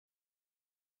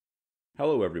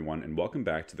Hello everyone and welcome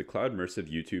back to the Cloudmersive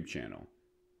YouTube channel.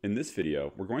 In this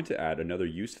video, we're going to add another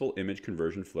useful image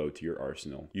conversion flow to your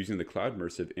arsenal using the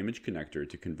Cloudmersive image connector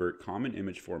to convert common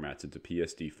image formats into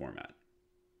PSD format.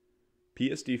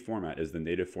 PSD format is the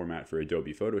native format for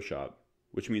Adobe Photoshop,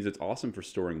 which means it's awesome for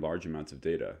storing large amounts of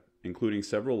data, including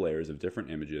several layers of different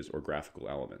images or graphical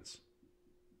elements.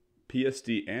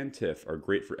 PSD and TIFF are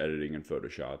great for editing in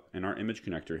Photoshop, and our image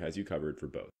connector has you covered for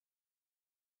both.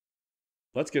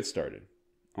 Let's get started.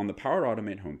 On the Power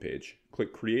Automate homepage,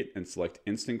 click Create and select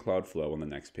Instant Cloud Flow on the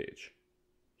next page.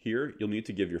 Here, you'll need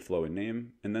to give your flow a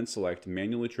name, and then select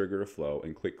Manually Trigger a Flow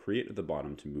and click Create at the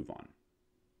bottom to move on.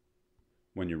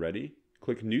 When you're ready,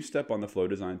 click New Step on the Flow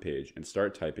Design page and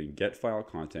start typing Get File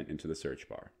Content into the search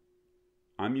bar.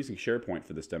 I'm using SharePoint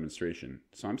for this demonstration,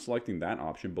 so I'm selecting that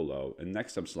option below, and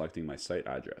next I'm selecting my site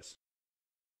address.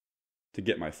 To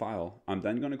get my file, I'm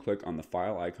then going to click on the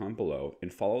file icon below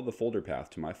and follow the folder path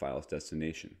to my file's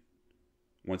destination.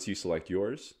 Once you select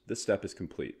yours, this step is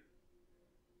complete.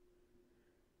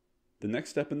 The next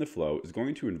step in the flow is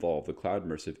going to involve the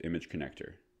Cloudmersive image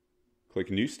connector.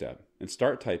 Click New Step and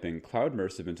start typing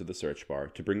Cloudmersive into the search bar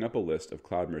to bring up a list of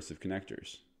Cloudmersive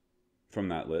connectors. From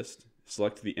that list,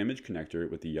 select the image connector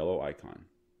with the yellow icon.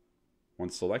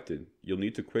 Once selected, you'll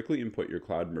need to quickly input your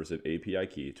Cloudmersive API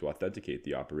key to authenticate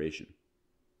the operation.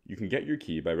 You can get your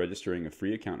key by registering a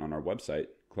free account on our website,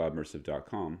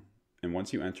 cloudmersive.com, and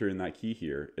once you enter in that key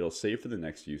here, it'll save for the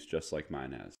next use just like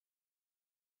mine has.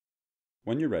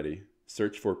 When you're ready,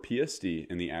 search for PSD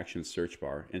in the Actions search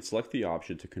bar and select the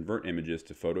option to convert images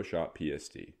to Photoshop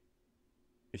PSD.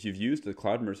 If you've used the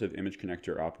Cloudmersive image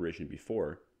connector operation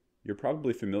before, you're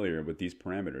probably familiar with these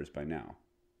parameters by now.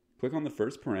 Click on the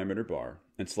first parameter bar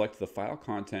and select the File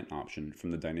Content option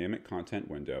from the Dynamic Content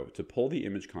window to pull the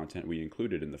image content we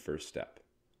included in the first step.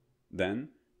 Then,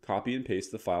 copy and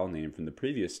paste the file name from the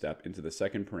previous step into the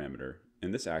second parameter,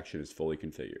 and this action is fully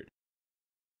configured.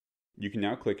 You can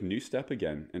now click New Step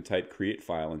again and type Create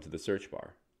File into the search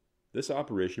bar. This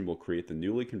operation will create the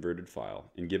newly converted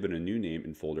file and give it a new name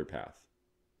and folder path.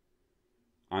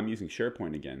 I'm using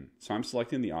SharePoint again, so I'm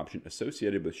selecting the option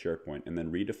associated with SharePoint and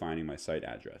then redefining my site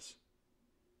address.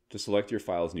 To select your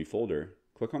file's new folder,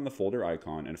 click on the folder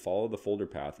icon and follow the folder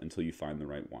path until you find the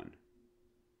right one.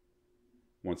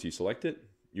 Once you select it,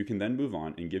 you can then move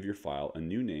on and give your file a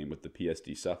new name with the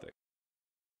PSD suffix.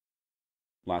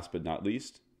 Last but not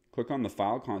least, click on the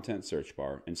File Content search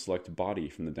bar and select Body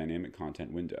from the Dynamic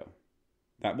Content window.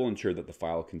 That will ensure that the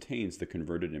file contains the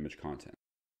converted image content.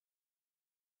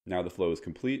 Now the flow is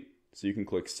complete, so you can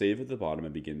click Save at the bottom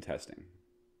and begin testing.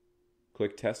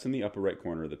 Click Test in the upper right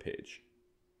corner of the page.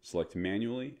 Select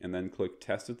Manually and then click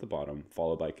Test at the bottom,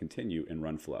 followed by Continue and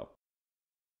Run Flow.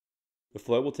 The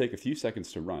flow will take a few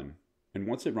seconds to run, and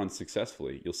once it runs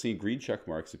successfully, you'll see green check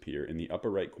marks appear in the upper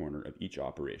right corner of each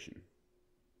operation.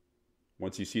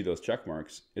 Once you see those check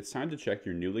marks, it's time to check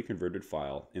your newly converted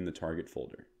file in the target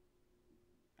folder.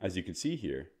 As you can see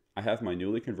here, I have my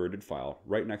newly converted file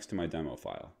right next to my demo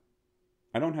file.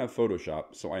 I don't have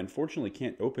Photoshop, so I unfortunately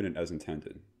can't open it as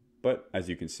intended, but as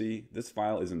you can see, this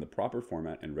file is in the proper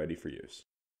format and ready for use.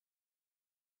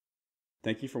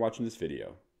 Thank you for watching this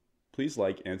video. Please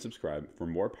like and subscribe for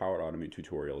more Power Automate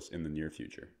tutorials in the near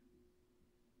future.